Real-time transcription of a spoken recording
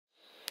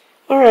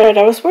Alright,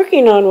 I was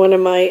working on one of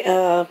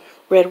my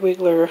red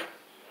wiggler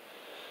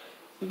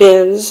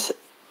bins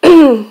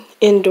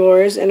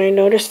indoors, and I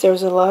noticed there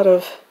was a lot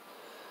of,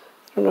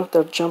 I don't know if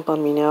they'll jump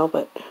on me now,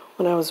 but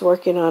when I was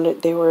working on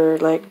it, they were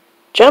like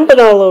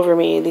jumping all over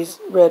me, these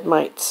red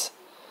mites.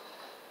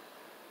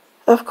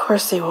 Of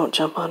course they won't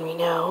jump on me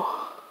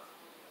now.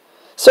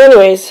 So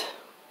anyways,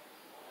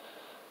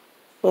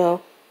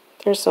 well,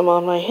 there's some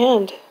on my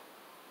hand.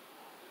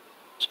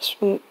 Just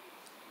from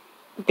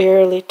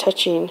barely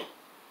touching.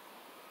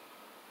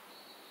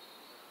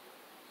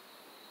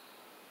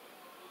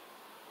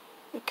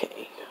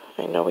 Okay,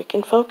 I know we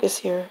can focus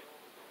here.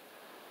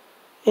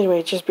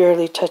 Anyway, just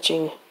barely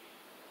touching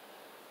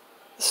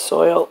the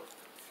soil,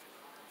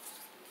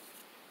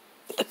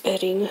 the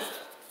bedding.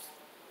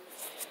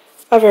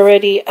 I've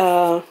already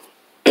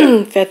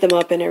fed them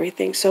up and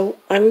everything, so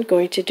I'm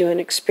going to do an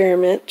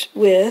experiment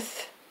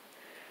with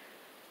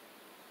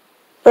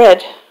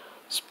bread.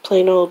 Just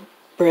plain old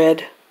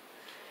bread.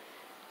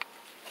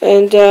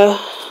 And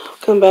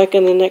come back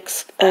in the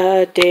next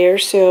day or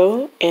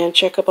so and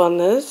check up on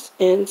this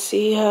and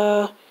see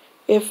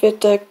if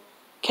it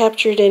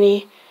captured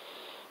any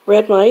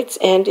red mites,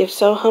 and if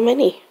so, how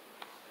many.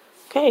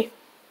 Okay.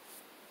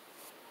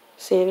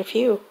 See you in a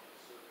few.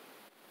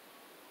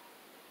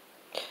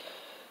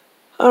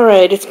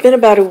 Alright, it's been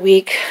about a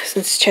week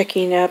since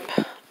checking up,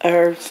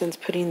 or since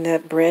putting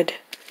that bread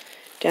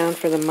down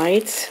for the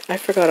mites. I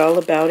forgot all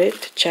about it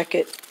to check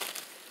it.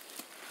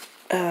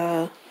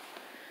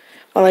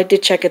 Well, I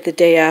did check it the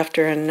day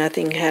after and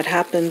nothing had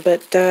happened,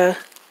 but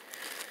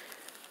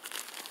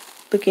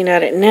looking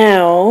at it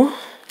now,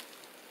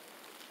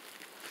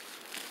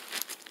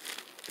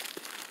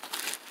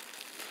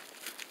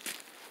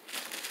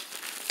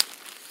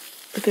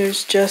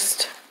 there's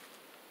just,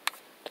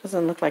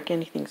 doesn't look like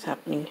anything's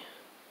happening.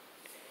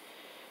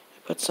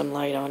 I put some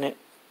light on it.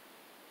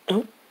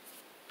 Oh.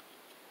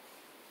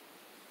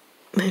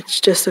 It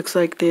just looks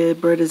like the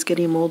bread is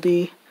getting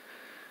moldy.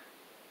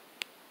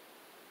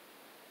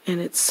 And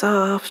it's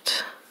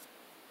soft.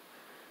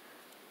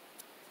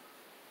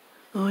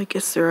 Oh, I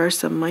guess there are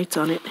some mites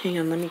on it. Hang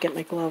on, let me get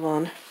my glove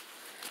on.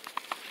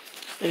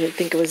 I didn't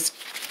think it was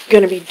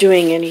going to be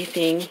doing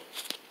anything.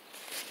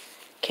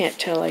 Can't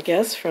tell, I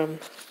guess, from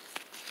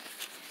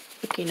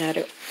looking at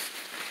it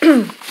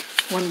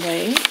one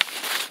way.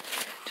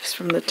 Just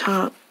from the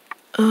top.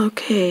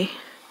 Okay.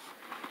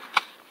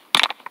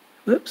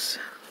 Whoops.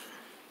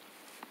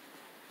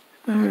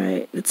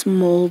 Alright, it's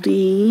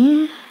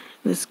moldy.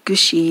 It's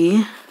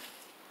gushy.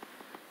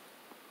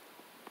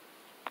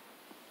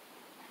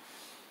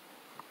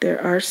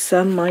 There are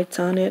some mites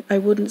on it. I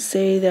wouldn't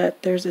say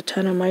that there's a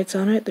ton of mites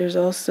on it. There's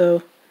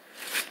also,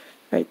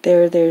 right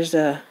there, there's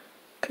a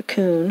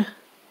cocoon.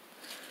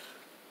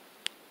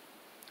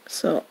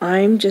 So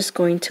I'm just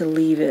going to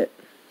leave it.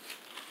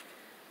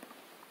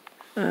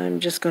 I'm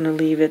just going to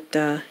leave it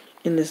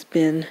in this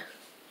bin.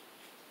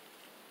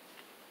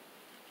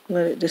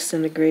 Let it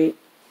disintegrate.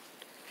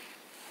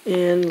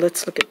 And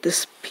let's look at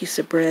this piece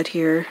of bread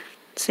here.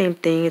 Same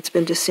thing, it's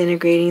been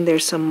disintegrating.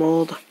 There's some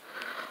mold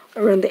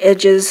around the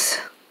edges.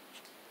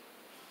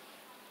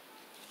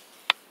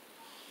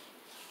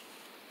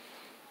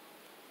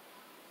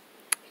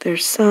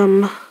 There's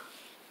some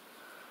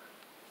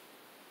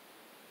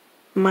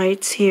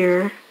mites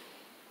here.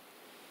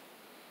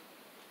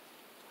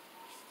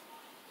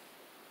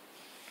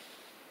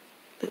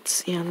 Let's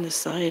see on this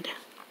side.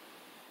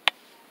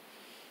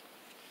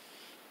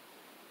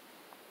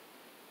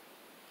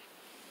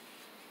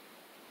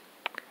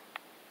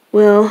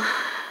 Well,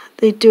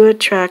 they do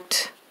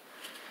attract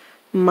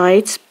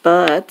mites,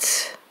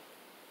 but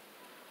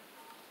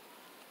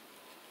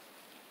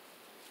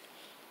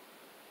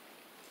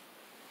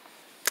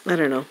I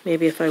don't know,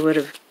 maybe if I would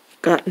have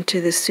gotten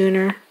to this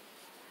sooner.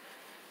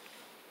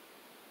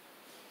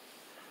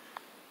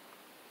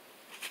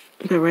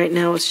 But right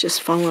now it's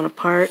just falling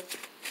apart.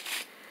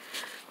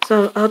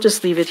 So I'll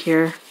just leave it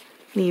here.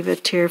 Leave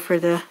it here for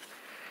the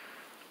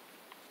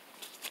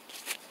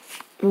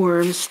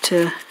worms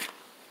to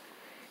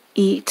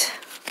eat.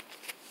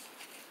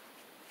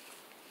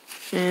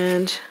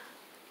 And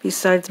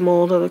besides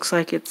mold, it looks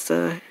like it's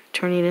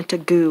turning into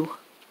goo.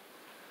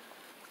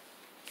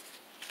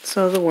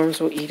 So the worms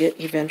will eat it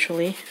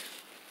eventually.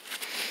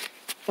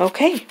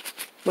 Okay,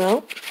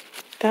 well,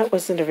 that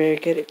wasn't a very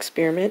good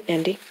experiment,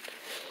 Andy.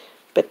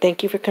 But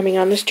thank you for coming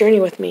on this journey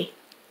with me.